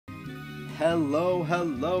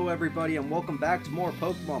Hello everybody, and welcome back to more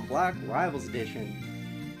Pokemon Black Rivals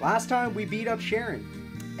Edition. Last time we beat up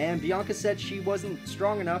Sharon, and Bianca said she wasn't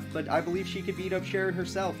strong enough, but I believe she could beat up Sharon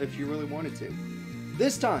herself if she really wanted to.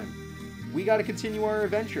 This time, we gotta continue our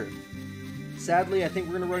adventure. Sadly, I think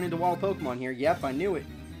we're gonna run into wild Pokemon here. Yep, I knew it.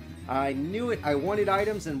 I knew it. I wanted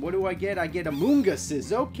items, and what do I get? I get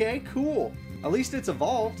Amoonguses. Okay, cool. At least it's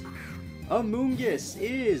evolved. Amoongus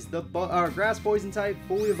is the grass poison type,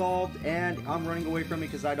 fully evolved, and I'm running away from it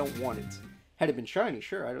because I don't want it. Had it been shiny,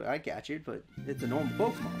 sure, I'd catch it, but it's a normal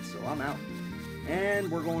Pokemon, so I'm out. And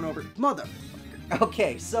we're going over... Mother...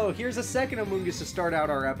 Okay, so here's a second Amoongus to start out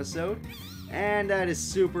our episode, and that is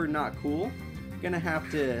super not cool. Gonna have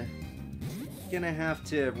to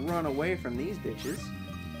run away from these bitches.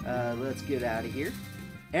 Let's get out of here.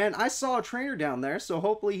 And I saw a trainer down there, so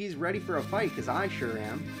hopefully he's ready for a fight, because I sure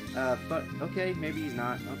am. But, okay, maybe he's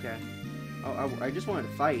not. Okay. Oh, I just wanted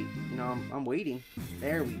to fight. You know, I'm waiting.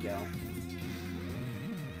 There we go.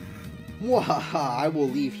 Wahaha, I will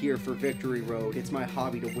leave here for Victory Road. It's my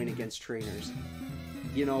hobby to win against trainers.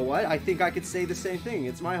 You know what? I think I could say the same thing.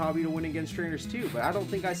 It's my hobby to win against trainers, too. But I don't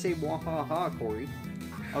think I say wahaha, Corey.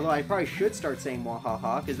 Although I probably should start saying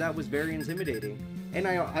wahaha, because that was very intimidating. And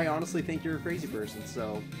I honestly think you're a crazy person,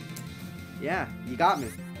 so... Yeah, you got me.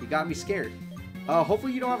 You got me scared.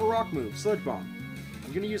 Hopefully you don't have a rock move. Sludge Bomb.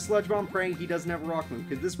 I'm gonna use Sludge Bomb praying he doesn't have a rock move,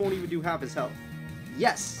 because this won't even do half his health.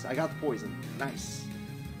 Yes! I got the poison. Nice.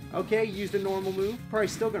 Okay, used a normal move. Probably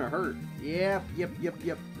still gonna hurt. Yep.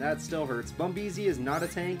 That still hurts. Bumbeezy is not a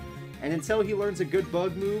tank, and until he learns a good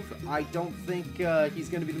bug move, I don't think he's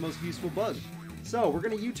gonna be the most useful bug. So, we're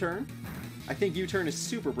gonna U-turn. I think U-turn is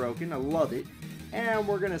super broken. I love it. And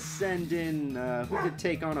we're gonna send in, who could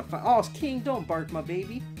take on a fight? Oh, King, don't bark, my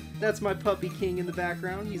baby. That's my puppy King in the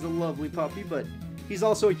background. He's a lovely puppy, but he's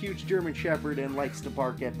also a huge German Shepherd and likes to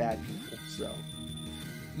bark at bad people, so...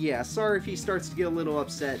 Yeah, sorry if he starts to get a little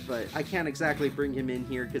upset, but I can't exactly bring him in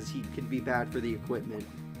here because he could be bad for the equipment.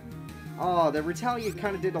 Oh, the Retaliate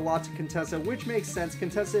kind of did a lot to Contessa, which makes sense.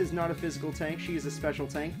 Contessa is not a physical tank, she is a special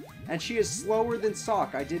tank, and she is slower than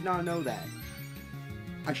Sock. I did not know that.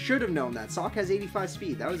 I should have known that. Sock has 85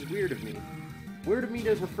 speed. That was weird of me. Weird of me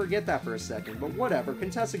to forget that for a second, but whatever.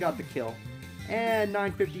 Contessa got the kill. And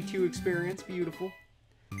 952 experience. Beautiful.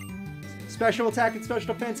 Special attack and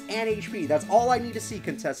special defense and HP. That's all I need to see,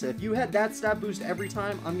 Contessa. If you had that stat boost every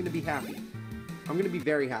time, I'm going to be happy. I'm going to be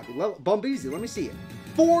very happy. Bumbeezy, let me see it.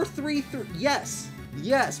 4-3-3. Yes.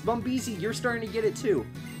 Yes, Bumbeezy, you're starting to get it too.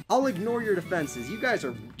 I'll ignore your defenses. You guys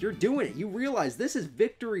you're doing it. You realize this is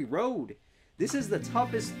Victory Road. This is the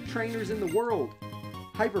toughest trainers in the world.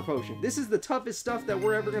 Hyper Potion. This is the toughest stuff that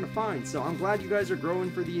we're ever going to find, so I'm glad you guys are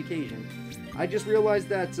growing for the occasion. I just realized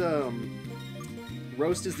that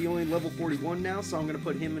Roast is the only level 41 now, so I'm going to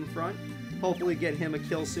put him in front. Hopefully get him a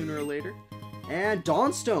kill sooner or later. And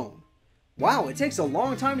Dawnstone. Wow, it takes a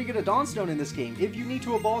long time to get a Dawnstone in this game. If you need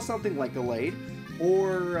to evolve something like Gallade,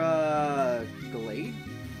 or Gallade?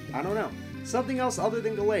 I don't know. Something else other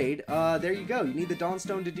than Gallade, there you go. You need the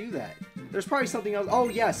Dawnstone to do that. There's probably something else. Oh,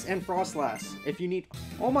 yes, and Frostlass. If you need...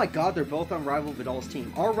 Oh my god, they're both on Rival Vidal's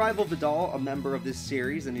team. Our Rival Vidal, a member of this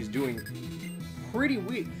series, and he's doing pretty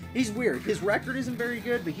weak. He's weird. His record isn't very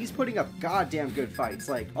good, but he's putting up goddamn good fights.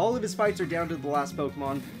 Like, all of his fights are down to the last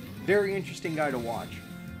Pokemon. Very interesting guy to watch.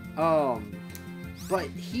 But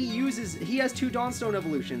he has two Dawnstone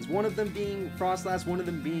evolutions, one of them being Frostlass, one of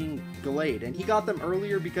them being Gallade, and he got them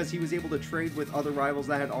earlier because he was able to trade with other rivals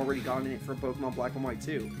that had already gotten it from Pokemon Black and White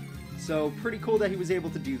too. So, pretty cool that he was able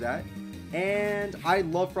to do that. And I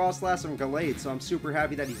love Frostlass and Gallade, so I'm super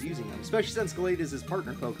happy that he's using them, especially since Gallade is his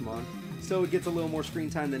partner Pokemon, so it gets a little more screen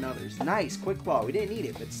time than others. Nice, Quick Claw. We didn't need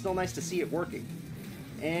it, but it's still nice to see it working.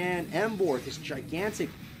 And Emboar, this gigantic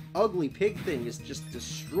ugly pig thing, is just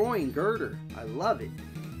destroying Girder. I love it.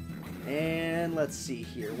 And let's see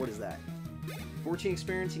here. What is that? 14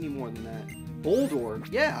 experience? You need more than that.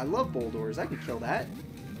 Boldor. Yeah, I love Boldors. I can kill that.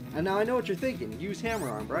 And now I know what you're thinking. Use Hammer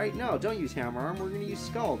Arm, right? No, don't use Hammer Arm. We're going to use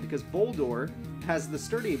Scald, because Boldor has the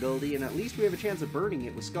sturdy ability, and at least we have a chance of burning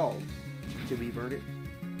it with Scald. Did we burn it?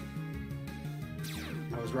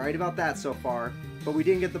 I was right about that so far, but we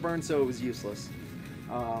didn't get the burn, so it was useless.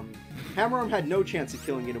 Hammer Arm had no chance of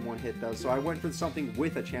killing it in one hit, though, so I went for something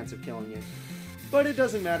with a chance of killing it. But it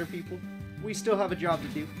doesn't matter, people. We still have a job to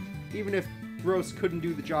do. Even if Roast couldn't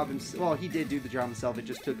do the job himself. Well, he did do the job himself. It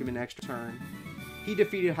just took him an extra turn. He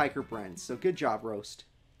defeated Hiker Brent, so good job, Roast.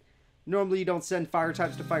 Normally, you don't send fire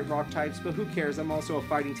types to fight rock types, but who cares? I'm also a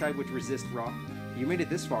fighting type which resists rock. You made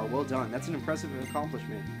it this far. Well done. That's an impressive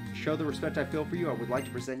accomplishment. To show the respect I feel for you, I would like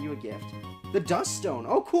to present you a gift. The Dust Stone.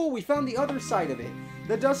 Oh, cool. We found the other side of it.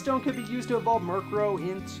 The Dust Stone could be used to evolve Murkrow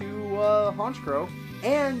into Honchkrow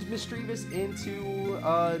and Misdreavus into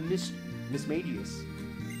Mismagius.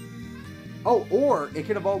 Oh, or it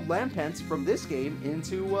can evolve Lampent from this game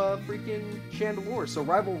into freaking Chandelure. So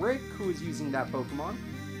Rival Rick, who is using that Pokemon,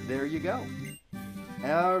 there you go.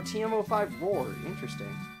 TM05 Roar.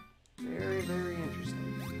 Interesting. Very, very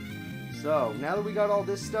interesting. So, now that we got all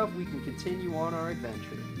this stuff, we can continue on our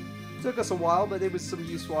adventure. Took us a while, but there was some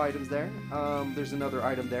useful items there. There's another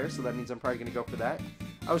item there, so that means I'm probably going to go for that.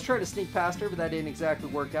 I was trying to sneak past her, but that didn't exactly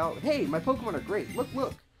work out. Hey, my Pokemon are great. Look,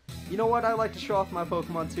 look. You know what? I like to show off my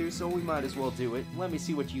Pokemon too, so we might as well do it. Let me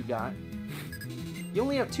see what you got. You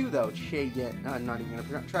only have 2, though. I'm not even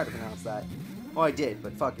going to try to pronounce that. Oh, I did,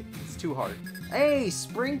 but fuck it. It's too hard. Hey,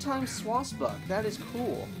 Springtime Swasbuck. That is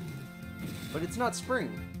cool. But it's not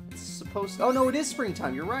spring. It's supposed to... Oh, no, it is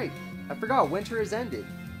springtime. You're right. I forgot. Winter has ended.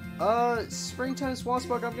 Springtime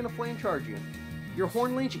Swasbuck, I'm going to Flame Charge you. Your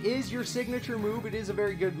Horn Lynch is your signature move. It is a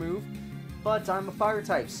very good move. But I'm a fire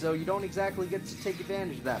type, so you don't exactly get to take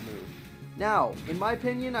advantage of that move. Now, in my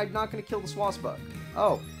opinion, I'm not going to kill the Swasbuck.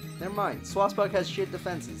 Oh, never mind. Swasbuck has shit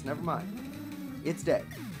defenses. Never mind. It's dead.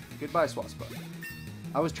 Goodbye, Swasbuck.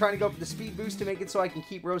 I was trying to go for the speed boost to make it so I can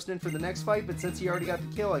keep roasting for the next fight, but since he already got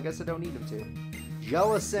the kill, I guess I don't need him to.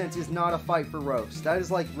 Jellicent is not a fight for Roast. That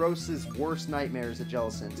is like Roast's worst nightmares at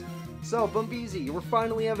Jellicent. So, Bumbeezy, we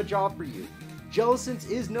finally have a job for you.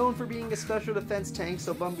 Jellicent is known for being a special defense tank,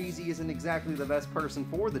 so Bumbeezy isn't exactly the best person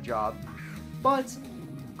for the job, but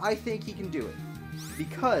I think he can do it.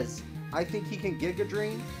 Because I think he can Giga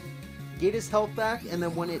Drain, get his health back, and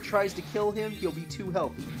then when it tries to kill him, he'll be too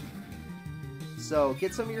healthy. So,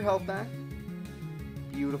 get some of your health back.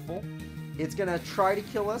 Beautiful. It's gonna try to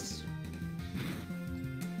kill us.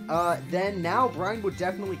 Then now Brian would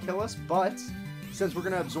definitely kill us, but since we're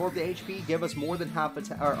gonna absorb the HP, give us more than half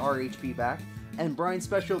our HP back. And Brian's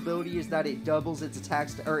special ability is that it doubles its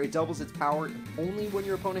attacks, or it doubles its power only when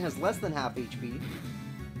your opponent has less than half HP.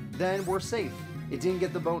 Then we're safe. It didn't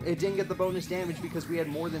get the bonus damage because we had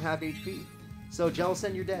more than half HP. So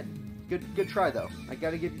Jellicent, you're dead. Good try though. I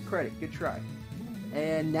gotta give you credit. Good try.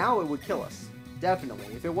 And now it would kill us.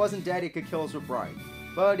 Definitely. If it wasn't dead, it could kill us with Brian.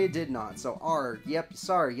 But it did not. So Arg. Yep,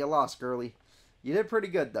 sorry, you lost, girly. You did pretty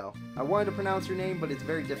good though. I wanted to pronounce your name, but it's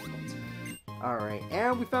very difficult. Alright,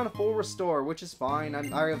 and we found a full restore, which is fine. I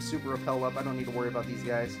already have Super Repel up. I don't need to worry about these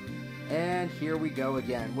guys. And here we go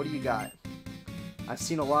again. What do you got? I've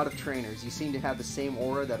seen a lot of trainers. You seem to have the same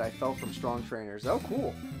aura that I felt from strong trainers. Oh,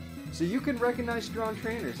 cool. So you can recognize strong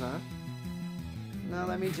trainers, huh? Now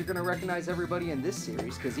that means you're going to recognize everybody in this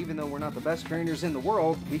series, because even though we're not the best trainers in the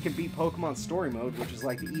world, we can beat Pokemon Story Mode, which is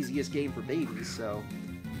like the easiest game for babies, so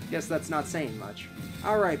guess that's not saying much.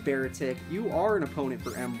 Alright, Baratic, you are an opponent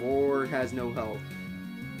for Emboar, has no health.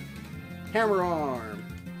 Hammer Arm.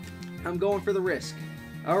 I'm going for the risk.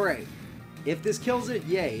 Alright, if this kills it,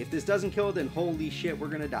 yay. If this doesn't kill it, then holy shit, we're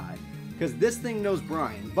going to die. Because this thing knows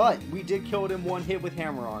Brian, but we did kill it in one hit with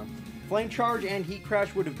Hammer Arm. Flame Charge and Heat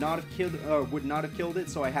Crash would not have killed it,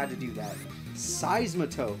 so I had to do that.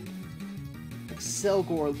 Seismitoad.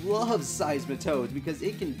 Excelgor loves Seismitoad because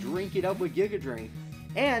it can drink it up with Giga Drain.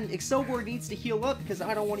 And Excelgor needs to heal up because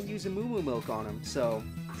I don't want to use a Moo Moo Milk on him. So,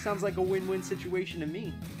 sounds like a win-win situation to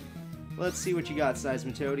me. Let's see what you got,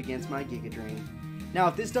 Seismitoad, against my Giga Drain. Now,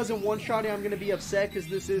 if this doesn't one-shot it, I'm going to be upset because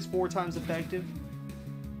this is 4 times effective.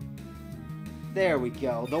 There we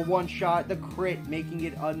go. The one-shot, the crit, making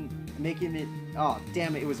it... Oh,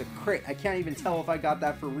 damn it, it was a crit. I can't even tell if I got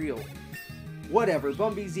that for real. Whatever,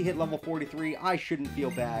 Bumbeezy hit level 43. I shouldn't feel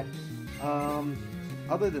bad.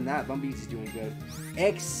 Other than that, Bumbeezy's doing good.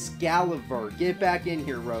 Excalibur. Get back in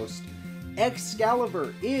here, Roast.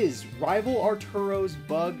 Excalibur is rival Arturo's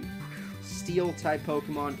bug steel type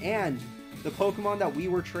Pokemon and the Pokemon that we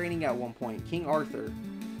were training at one point, King Arthur.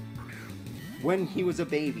 When he was a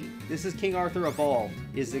baby. This is King Arthur evolved,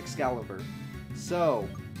 is Excalibur. So,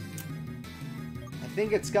 I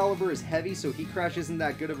think Excalibur is heavy, so Heat Crash isn't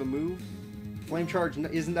that good of a move. Flame Charge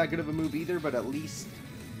isn't that good of a move either, but at least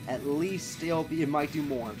it might do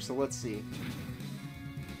more. So let's see.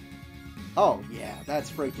 Oh yeah, that's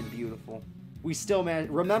freaking beautiful. We still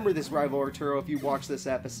remember this, Rival Arturo. If you watch this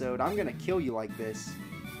episode, I'm gonna kill you like this.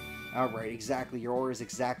 All right, exactly. Your aura is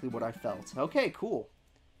exactly what I felt. Okay, cool.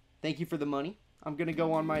 Thank you for the money. I'm gonna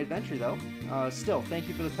go on my adventure though. Still, thank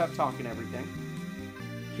you for the pep talk and everything.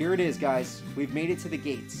 Here it is, guys. We've made it to the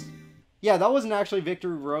gates. Yeah, that wasn't actually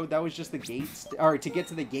Victory Road. That was just the gates. Alright, to get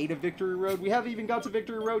to the gate of Victory Road. We haven't even got to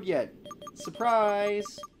Victory Road yet. Surprise!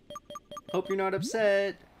 Hope you're not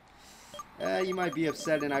upset. You might be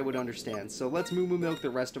upset and I would understand. So let's Moo Moo Milk the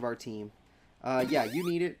rest of our team. Yeah, you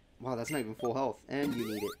need it. Wow, that's not even full health. And you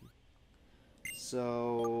need it.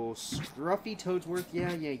 So, Scruffy, Toadsworth,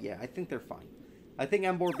 yeah. I think they're fine. I think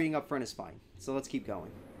Embor being up front is fine. So let's keep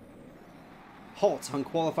going. Halt!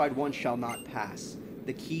 Unqualified one shall not pass.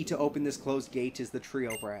 The key to open this closed gate is the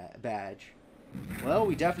trio badge. Well,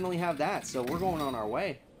 we definitely have that, so we're going on our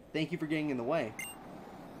way. Thank you for getting in the way.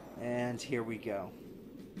 And here we go.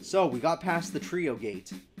 So, we got past the trio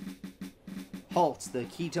gate. Halt! The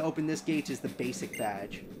key to open this gate is the basic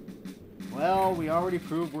badge. Well, we already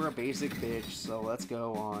proved we're a basic bitch, so let's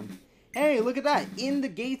go on. Hey, look at that! In the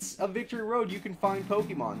gates of Victory Road, you can find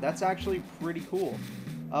Pokemon. That's actually pretty cool.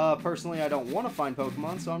 Personally, I don't want to find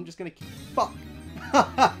Pokemon, so I'm just gonna keep... Fuck!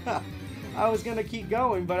 I was gonna keep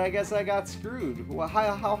going, but I guess I got screwed. Well,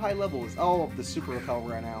 how high level is... Oh, the Super Repel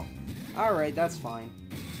ran out. Alright, that's fine.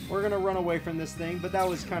 We're gonna run away from this thing, but that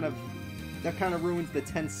was kind of... That kind of ruins the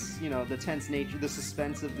tense, you know, the tense nature, the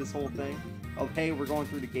suspense of this whole thing. Oh, hey, we're going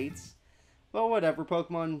through the gates. Well, whatever,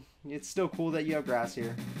 Pokemon. It's still cool that you have grass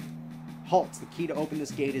here. Halt! The key to open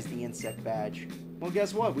this gate is the insect badge. Well,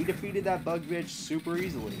 guess what? We defeated that bug bitch super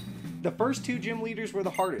easily. The first two gym leaders were the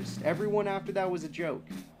hardest. Everyone after that was a joke.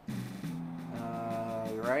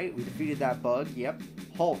 Right? We defeated that bug. Yep.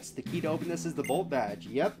 Halt! The key to open this is the Bolt badge.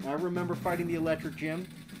 Yep. I remember fighting the electric gym.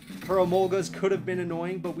 Her Emolgas could have been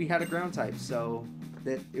annoying, but we had a ground type, so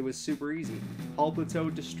it was super easy.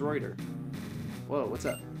 Hulpito destroyed her. Whoa, what's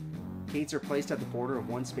up? Gates are placed at the border of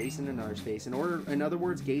one space and another space. In other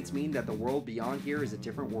words, gates mean that the world beyond here is a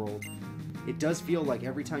different world. It does feel like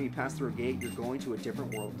every time you pass through a gate, you're going to a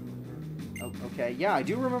different world. Oh, okay, yeah, I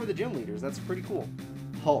do remember the gym leaders. That's pretty cool.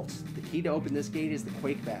 Halt. The key to open this gate is the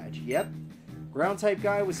Quake badge. Yep. Ground type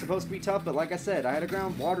guy was supposed to be tough, but like I said, I had a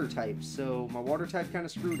ground water type, so my water type kind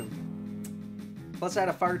of screwed him. Plus, I had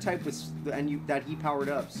a fire type that he powered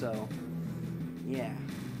up, so yeah.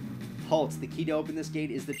 Halt. The key to open this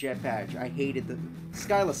gate is the Jet badge. I hated the...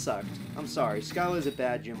 Skyla sucked. I'm sorry. Skyla is a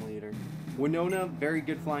bad gym leader. Winona, very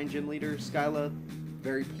good flying gym leader. Skyla,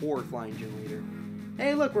 very poor flying gym leader.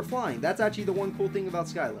 Hey, look, we're flying. That's actually the one cool thing about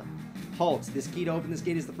Skyla. Halt. This key to open this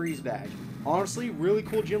gate is the Freeze badge. Honestly, really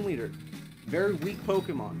cool gym leader. Very weak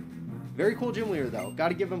Pokemon. Very cool gym leader, though.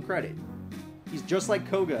 Gotta give him credit. He's just like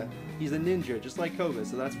Koga. He's a ninja, just like Koga,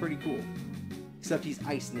 so that's pretty cool. Except he's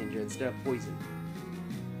Ice Ninja instead of Poison.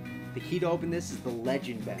 The key to open this is the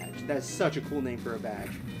Legend badge. That's such a cool name for a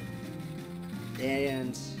badge.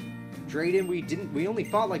 And Drayden, we only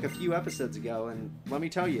fought like a few episodes ago, and let me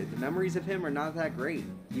tell you, the memories of him are not that great.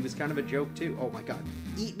 He was kind of a joke too. Oh my god.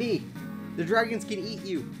 Eat me! The dragons can eat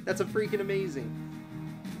you! That's a freaking amazing.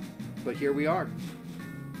 But here we are.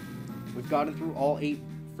 We've gotten through all 8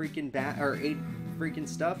 freaking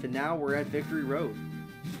stuff, and now we're at Victory Road.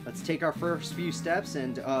 Let's take our first few steps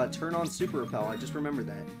and turn on Super Repel. I just remembered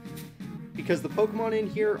that. Because the Pokemon in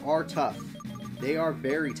here are tough. They are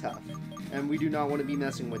very tough. And we do not want to be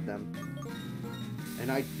messing with them.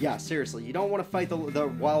 And yeah, seriously, you don't want to fight the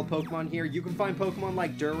wild Pokemon here. You can find Pokemon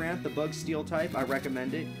like Durant, the Bug Steel type. I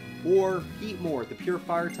recommend it. Or Heatmore, the pure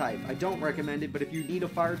Fire type. I don't recommend it, but if you need a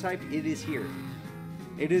Fire type, it is here.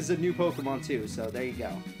 It is a new Pokemon too, so there you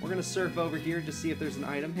go. We're going to surf over here to see if there's an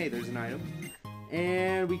item. Hey, there's an item.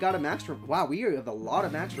 And we got a Max Revive. Wow, we have a lot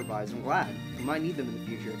of Max Revives. I'm glad. We might need them in the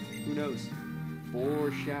future. Who knows?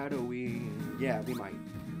 Foreshadowing. Yeah, we might.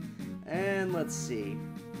 And let's see.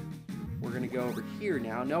 We're going to go over here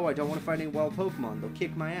now. No, I don't want to fight any wild Pokemon. They'll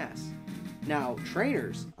kick my ass. Now,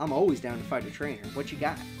 trainers. I'm always down to fight a trainer. What you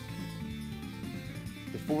got?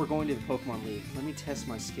 Before going to the Pokemon League, let me test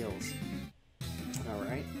my skills.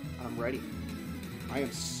 Alright, I'm ready. I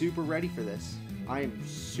am super ready for this. I am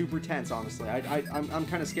super tense, honestly. I'm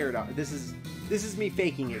kind of scared out. This is me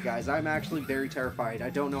faking it, guys. I'm actually very terrified. I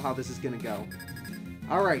don't know how this is gonna go.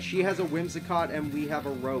 Alright, she has a Whimsicott and we have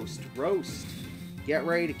a Roast. Roast! Get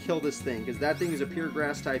ready to kill this thing, because that thing is a pure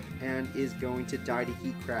grass type and is going to die to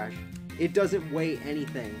Heat Crash. It doesn't weigh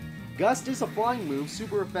anything. Gust is a flying move,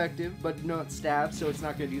 super effective, but not stab, so it's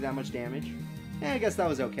not going to do that much damage. I guess that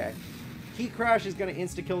was okay. Heat Crash is going to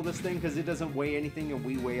insta-kill this thing because it doesn't weigh anything and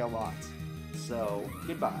we weigh a lot. So,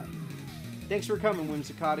 goodbye. Thanks for coming,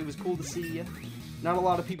 Whimsicott. It was cool to see you. Not a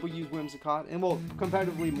lot of people use Whimsicott, and well,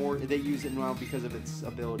 competitively more, they use it now because of its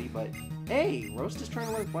ability, but hey, Roast is trying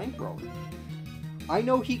to learn Flamethrower. I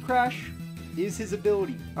know Heat Crash is his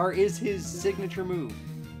ability, or is his signature move.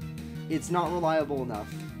 It's not reliable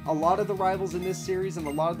enough. A lot of the rivals in this series and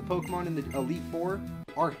a lot of the Pokemon in the Elite Four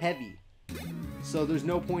are heavy. So there's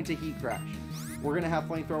no point to Heat Crash. We're going to have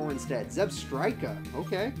Flamethrower instead. Zebstrika.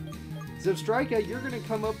 Okay. Zipstrika, you're going to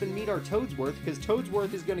come up and meet our Toadsworth, because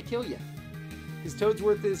Toadsworth is going to kill you. Because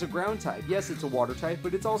Toadsworth is a ground type. Yes, it's a water type,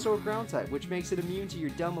 but it's also a ground type, which makes it immune to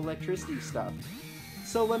your dumb electricity stuff.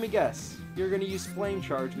 So let me guess. You're going to use Flame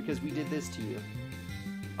Charge because we did this to you.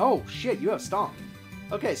 Oh, shit, you have Stomp.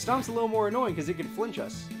 Okay, Stomp's a little more annoying because it can flinch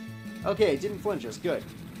us. Okay, it didn't flinch us. Good.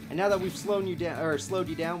 And now that we've slowed you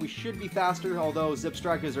down, we should be faster, although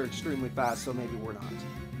Zipstrikas are extremely fast, so maybe we're not.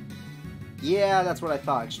 Yeah, that's what I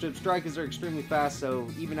thought. Zipstrikas are extremely fast, so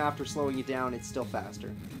even after slowing you down, it's still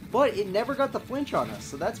faster. But it never got the flinch on us,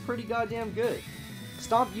 so that's pretty goddamn good.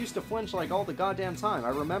 Stomp used to flinch like all the goddamn time. I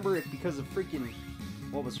remember it because of freaking...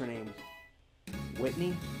 What was her name?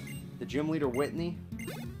 Whitney? The gym leader Whitney?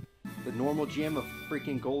 The normal gym of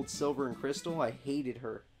freaking gold, silver, and crystal? I hated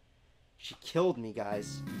her. She killed me,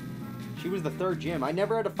 guys. She was the third gym. I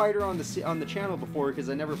never had to fight her on the channel before because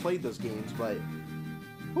I never played those games, but...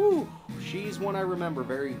 Whew, she's one I remember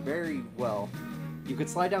very, very well. You could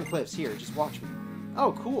slide down cliffs. Here, just watch me.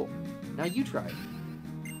 Oh, cool. Now you try it.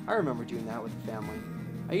 I remember doing that with the family.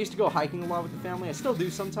 I used to go hiking a lot with the family. I still do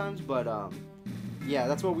sometimes, but, yeah,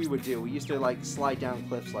 that's what we would do. We used to, like, slide down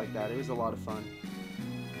cliffs like that. It was a lot of fun.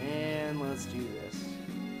 And let's do this.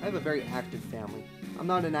 I have a very active family. I'm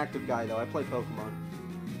not an active guy, though. I play Pokemon.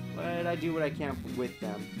 But I do what I can with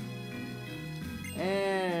them.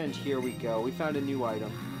 And here we go. We found a new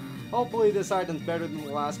item. Hopefully this item's better than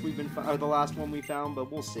the last one we found,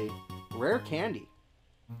 but we'll see. Rare candy.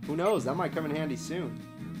 Who knows? That might come in handy soon.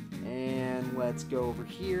 And let's go over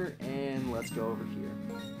here, and let's go over here.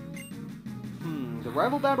 The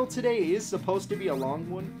rival battle today is supposed to be a long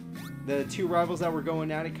one. The two rivals that were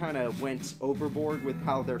going at it kind of went overboard with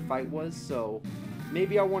how their fight was, so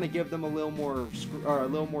maybe I want to give them a little more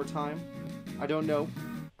time. I don't know.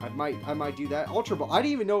 I might do that. Ultra Ball. I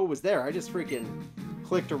didn't even know it was there. I just freaking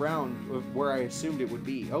clicked around where I assumed it would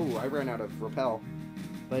be. Oh, I ran out of Repel.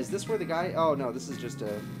 But is this where the guy... Oh, no, this is just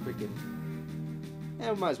a freaking...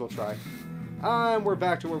 Eh, might as well try. And we're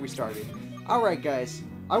back to where we started. Alright, guys.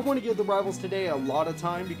 I want to give the rivals today a lot of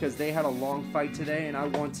time because they had a long fight today, and I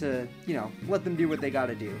want to, you know, let them do what they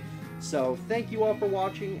gotta do. So, thank you all for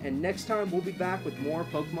watching, and next time we'll be back with more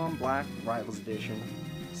Pokemon Black Rivals Edition.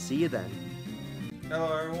 See you then.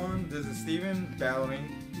 Hello everyone, this is Steven,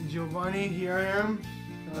 battling Giovanni, here I am.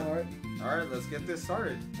 Alright. Alright, let's get this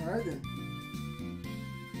started. Alright then.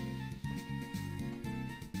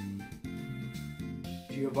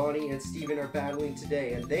 Giovanni and Steven are battling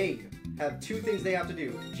today, and they have two things they have to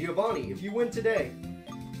do. Giovanni, if you win today,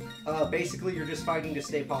 basically you're just fighting to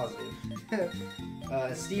stay positive.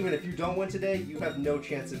 Steven, if you don't win today, you have no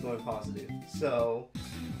chance of going positive. So,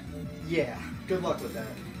 yeah, good luck with that.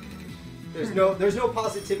 There's no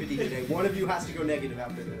positivity today. One of you has to go negative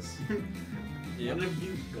after this. Yep. One of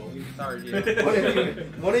you going. Sorry, yeah.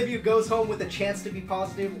 One of you goes home with a chance to be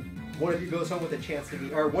positive. One of you goes home with a chance to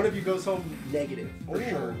be, or one of you goes home negative for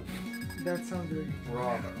sure. That sounds very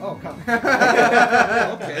Bravo. Oh, come on.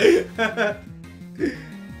 Okay.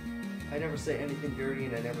 I never say anything dirty,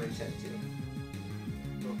 and I never intend to.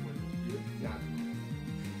 Nah.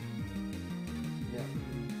 No.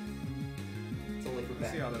 It's only for Let's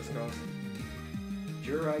bad. see how this goes.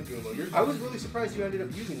 Jurai Gumo. I was really surprised you ended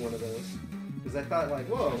up using one of those. Because I thought, like,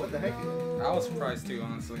 whoa, what the heck? I was surprised too,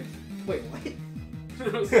 honestly. Wait, what?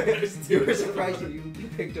 You were surprised you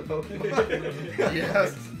picked a Pokemon?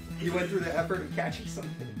 Yes. You went through the effort of catching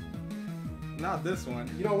something. Not this one.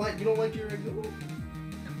 You don't like Jurai Gumo?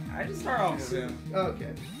 I just start off with him.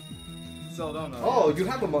 Okay. So don't know. Oh, you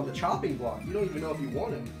have him on the chopping block. You don't even know if you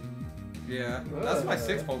want him. Yeah. That's my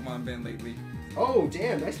 6th Pokemon been lately. Oh,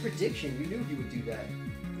 damn! Nice prediction. You knew he would do that.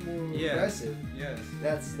 Yeah. Impressive. Yes.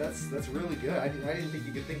 That's really good. I didn't think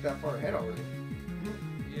you could think that far ahead already.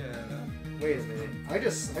 Yeah. Wait a minute. I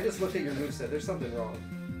just looked at your moveset. There's something wrong.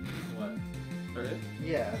 What? Really?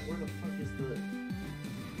 Yeah. Where the fuck is the?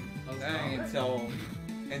 Dang,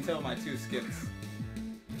 until my 2 skips.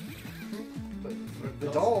 But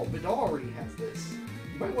Vidal already has this.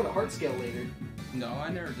 You might want a heart scale later. No, I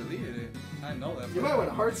never deleted it. I know that. You might want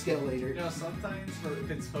a heart scale later. You know, sometimes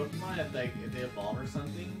if it's Pokemon, if they evolve or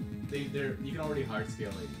something, you can already hard scale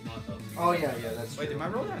it, not the. Oh yeah, that's Wait, true. did my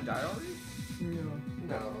Rodan die already?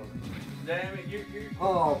 No. Damn it, you're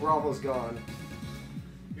Oh, Bravo's gone.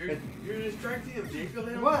 distracting him,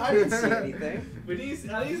 Jacob. What? I didn't see anything. But I didn't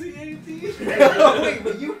see anything. Wait,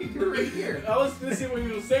 but you're right here. I was listening what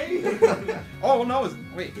you were saying. Oh no!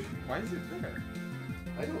 Wait, why is it there?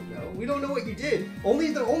 I don't know. We don't know what you did.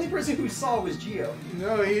 The only person who saw was Gio.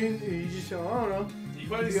 No, he didn't. He just. I don't know. You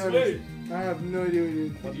finally To be split. I have no idea what you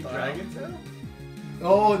did. Did you drag it to?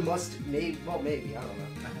 Oh, it must. Maybe. Well, maybe. I don't know.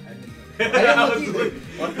 I I didn't look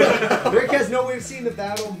either. Rick has no way of seeing the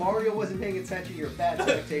battle. Mario wasn't paying attention. You're a bad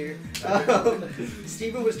spectator.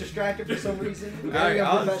 Steven was distracted for some reason. Very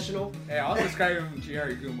unprofessional. Hey, I'll describe him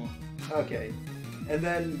Jerry Gumo. Okay. And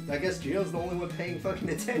then I guess Gio's the only one paying fucking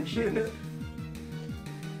attention.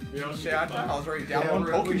 You know, Shit, I thought I was already down Yeah, one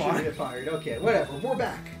we should Pokemon. get fired. Okay, whatever. We're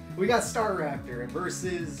back. We got Star Raptor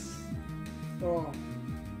versus Oh,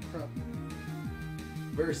 crap.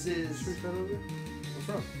 versus. Switch that over. What's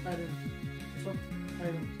wrong? Items. What's wrong?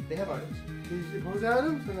 Items. They have items. These both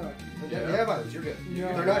items or not? They have items. You're good.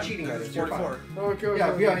 Yeah. They're not cheating This items. is You're fine. 44. Okay, okay. Yeah,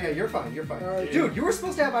 okay. yeah, yeah. You're fine. You're fine. Alright. Dude, you were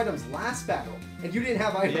supposed to have items last battle, and you didn't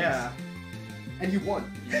have items. Yeah. And you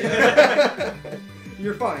won. Yeah.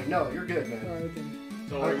 You're fine. No, you're good, man. Alright then.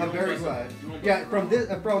 So I'm very glad. You won't Yeah, bust from the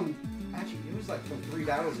this, from actually, it was like from 3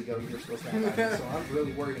 battles ago you were supposed to have items, so I'm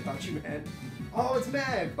really worried about you, man. Oh, it's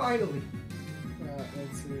Mag, finally.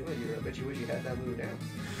 Let's see. Well, I bet you wish you had that move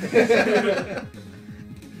now.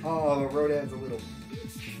 Oh, Rodan's a little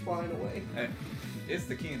flying away. Hey, it's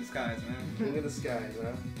the king of the skies, man. King of the skies,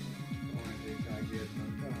 huh?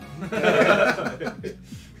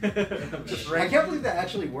 I can't believe that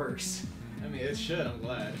actually works. I mean, it should. I'm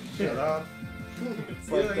glad. Shut up. It's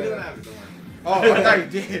like like the- you don't have to. Don't worry. Oh, I thought you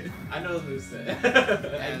did. I know the moveset.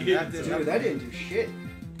 And that did- Dude, that didn't do shit.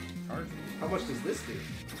 Charge me. How much does this do?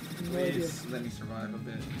 No idea. Please let me survive a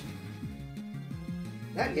bit.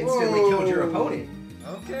 That instantly killed your opponent.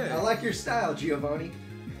 Okay. I like your style, Giovanni.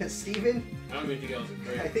 Steven, I don't think you guys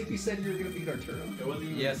are I great. think you said you were going to beat Arturo. It wasn't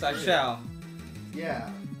even Yes, I great. shall. Yeah.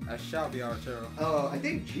 I shall be Arturo. I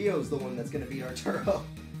think Gio's the one that's going to beat Arturo.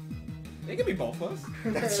 It could be both of us.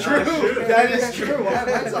 That's That's true. true. That is true.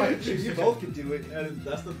 That's not true. You both can do it.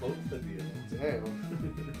 That's the both the deal.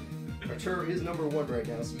 Damn. Arturo is number 1 right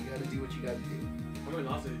now, so you got to do what you got to do. How many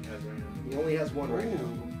losses do you guys right now? He only has 1 right now.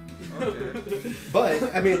 Ooh. Okay.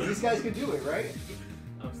 But, I mean, these guys can do it, right?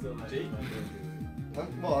 I'm still not. Jake.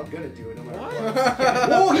 Well, I'm going to do it no matter What? what.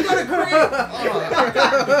 Whoa, he got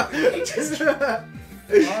a crit! He just...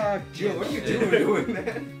 Fuck. Gio, what are you doing,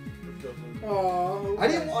 man? Oh. I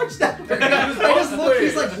didn't watch that. I just looked,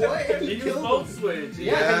 he's like, what? And He he used killed both him. switch.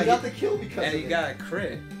 Yeah, and Yeah, he got the kill because And of he it. got a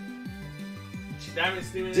crit. Damn it,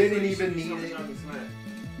 Didn't even need it.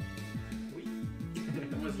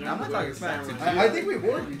 I'm not talking smack to I think we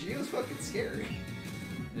warned you. Gio's fucking scary.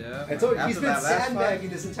 Yeah. I told you, he's After been that last sandbagging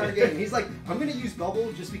fight- this entire game. He's like, I'm gonna use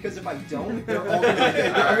bubble just because if I don't, they're all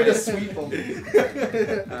gonna, I'm gonna sweep them.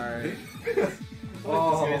 Alright.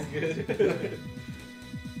 Oh. This guy's good.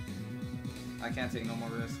 I can't take no more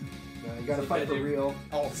risk. No, you gotta fight for real.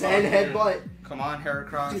 Oh, Sand fuck. headbutt. Come on,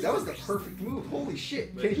 Heracross. Dude, that was the perfect move. Holy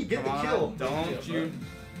shit. Can he get Come the on, kill? Don't you.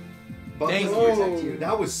 Bubble Thank will you. protect you.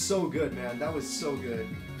 That was so good, man. That was so good.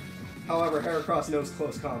 However, Heracross knows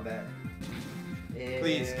close combat. And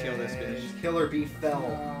Please kill this bitch. Killer Bee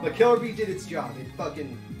fell. But Killer Bee did its job. It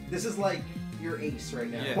fucking... This is like your ace right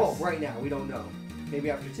now. Yes. Well, right now. We don't know.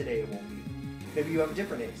 Maybe after today it won't be. Maybe you have a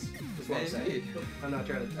different ace. Is what I'm saying. Maybe.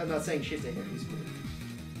 I'm not saying shit to him. He's good.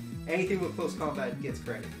 Anything with close combat gets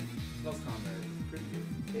credit. Close combat is pretty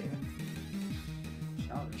good. Yeah.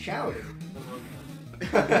 Shout. Shouted.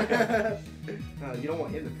 Uh-huh. No, you don't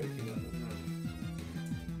want him to cook you.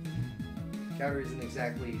 Chowder isn't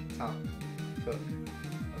exactly top cook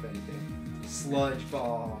of anything. Sludge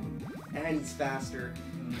bomb, and he's faster,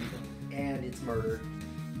 and it's murder.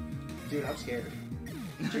 Dude, I'm scared.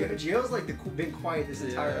 Gio's like been quiet this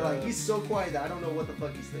entire. Yeah. Like he's so quiet that I don't know what the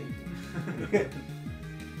fuck he's thinking.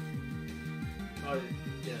 Oh,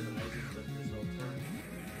 yeah, the night is this whole turn.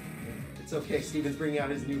 It's okay. Steven's bringing out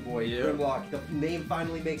his new boy, Yeah. Grimlock. The name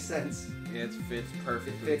finally makes sense. It fits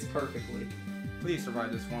perfectly. Fits perfectly. Please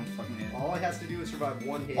survive this one fucking hit. All it has to do is survive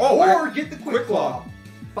 1 hit. Oh, or get the quick Quick claw. Claw.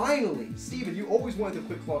 Finally, Steven, you always wanted the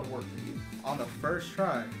quick claw to work for you. On the first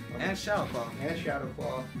try. And Shadow Claw. And Shadow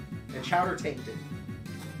Claw. And Chowder tanked it.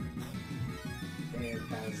 And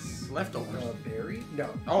has Leftovers. berry? No.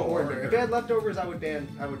 Oh, or or berry. If berry. it had leftovers, I would ban.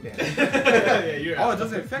 Yeah, you're Oh, out. it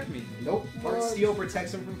doesn't affect me. Nope. Heart What? Steel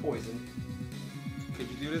protects him from poison. Could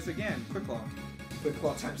you do this again? Quick Claw. Quick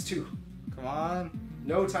Claw times 2. Come on.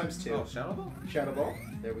 No times 2. Oh, Shadow Ball? Shadow Ball.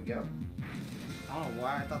 There we go. I don't know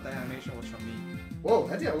why I thought that animation was from me. Whoa,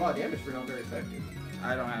 that did a lot of damage for not very effective.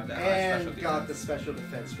 I don't have that. And special got the defense. special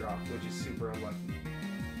defense drop, which is super unlucky.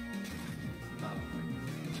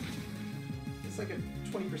 It's like a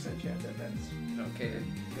 20% chance at best. Okay,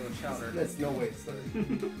 little Chowder. That's no way it's there.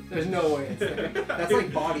 There's no way it's there. That's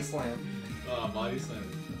like body slam. Body slam.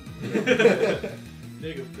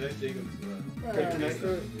 Jacob, that's Jacob's Alright, Kryptonite.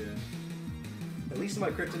 so- Yeah. At least my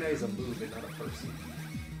kryptonite is a move and not a person.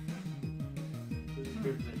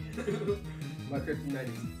 kryptonite. My kryptonite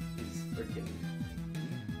is freaking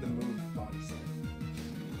the move body set.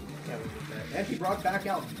 Can't wait with that. And he brought back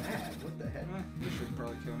out Mad. What the heck? This should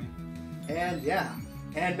probably kill me. And yeah.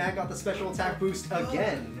 And Matt got the special attack boost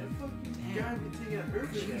again. That fucking guy been taking a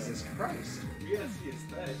hurt. Jesus Christ. We gotta see his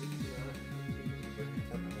stats.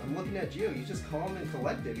 I'm looking at Gio. He's just calm and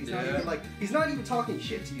collected. He's not Yeah. even like he's not even talking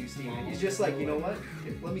shit to you, Steven. He's just like, you know what?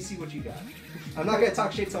 Here, let me see what you got. I'm not gonna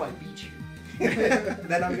talk shit till I beat you.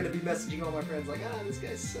 Then I'm gonna be messaging all my friends like, this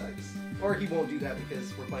guy sucks. Or he won't do that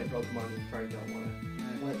because we're playing Pokemon and he probably don't want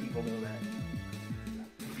to let people know that.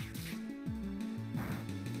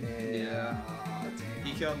 And, Yeah. damn.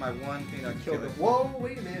 He killed my one thing that Killed killed it. it. Whoa,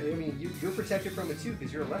 wait a minute. I mean, you're protected from it too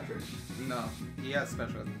because you're electric. No, he has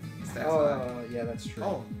special stats. Yeah, that's true.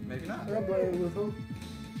 Oh, maybe not. I'm playing with him.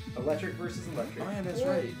 Electric versus electric. Oh yeah, that's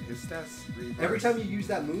right. His stats reverse. Every time you use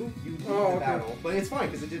that move, you leave the okay. battle. But it's fine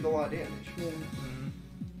because it did a lot of damage. Yeah.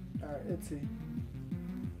 Mhm. Alright, let's see.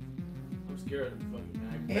 I'm scared of the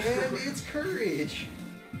fucking mag. And it's courage.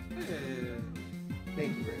 Yeah.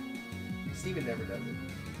 Thank you, Rick. Steven never does it.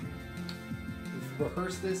 We've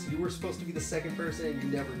rehearsed this. You were supposed to be the second person and you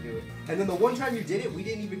never do it. And then the one time you did it, we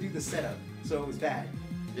didn't even do the setup. So it was bad.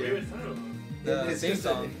 Wait, what's that on? The It's theme just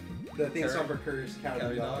song. The theme song for Courage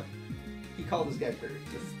Cowardly Dog. He called his guy Courage.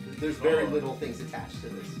 There's very little things attached to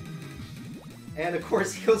this. And of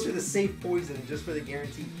course, he goes for the safe poison just for the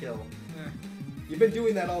guaranteed kill. Yeah. You've been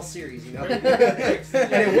doing that all series, you know? And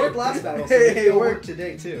it worked last battle, so maybe it'll work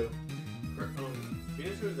today too.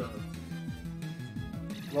 Venusaur's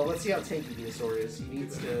Well, let's see how tanky Venusaur is. He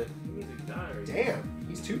needs to... He needs to die. Right? Damn,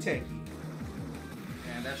 he's too tanky.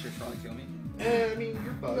 And that should probably kill me. I mean,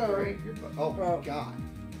 you're bugged, No. right? You're bugged. Oh, Oh. God.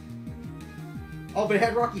 Oh, but it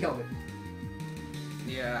had Rocky Helmet.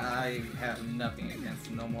 Yeah, I have nothing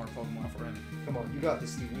against no more Pokemon for him. Come on, you got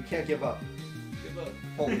this, Steven. You can't give up. Give up.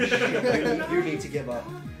 Holy shit, you need to give up.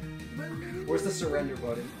 Where's the surrender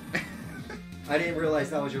button? I didn't realize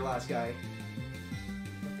that was your last guy.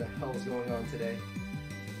 What the hell is going on today?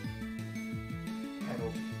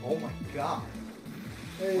 Pedal. Oh my god.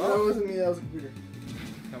 Hey, Well. that wasn't me, that was a computer.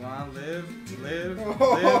 Come on, live.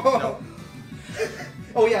 No.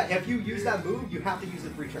 Oh yeah, if you use that move, you have to use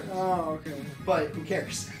it 3 turns. Oh, okay. But who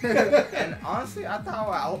cares? And honestly, I thought I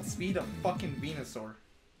would outspeed a fucking Venusaur.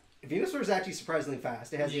 Venusaur is actually surprisingly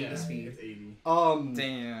fast. It has 80 speed. It's 80.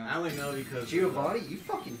 Damn. I only know because Giovanni, you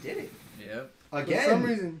fucking did it. Yep. Again. For some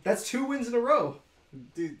reason. That's 2 wins in a row.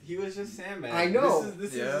 Dude, he was just Sandman. I know.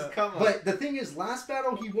 This is Yeah. his come up. But the thing is, last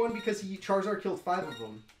battle he won because Charizard killed 5 of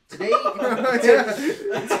them. Today,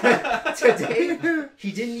 today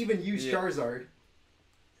he didn't even use Yeah. Charizard.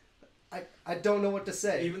 I don't know what to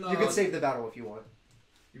say. Even though You I can was- save the battle if you want.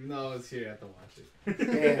 Even though I was here, I had to watch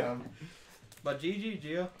it. Damn. But GG,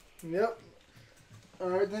 Gio. Yep.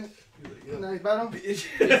 Alright then. Nice battle.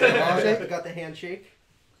 Handshake, got the handshake.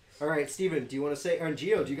 All right, Steven, do you want to say, or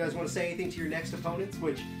Gio, do you guys want to say anything to your next opponents?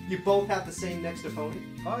 Which you both have the same next opponent.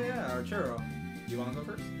 Oh yeah, Arturo. You want to go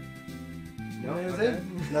first? No, That's Okay.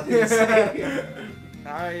 it. nothing to say.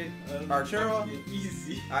 Hi, Arturo.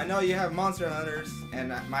 Easy. I know you have Monster Hunters,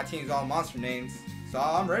 and my team's all monster names, so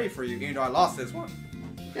I'm ready for you, even though I lost this one.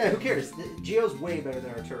 Yeah, who cares? Gio's way better than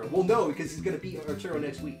Arturo. Well, no, because he's gonna beat Arturo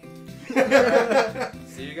next week.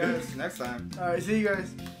 See you guys next time. Alright, see you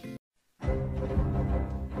guys.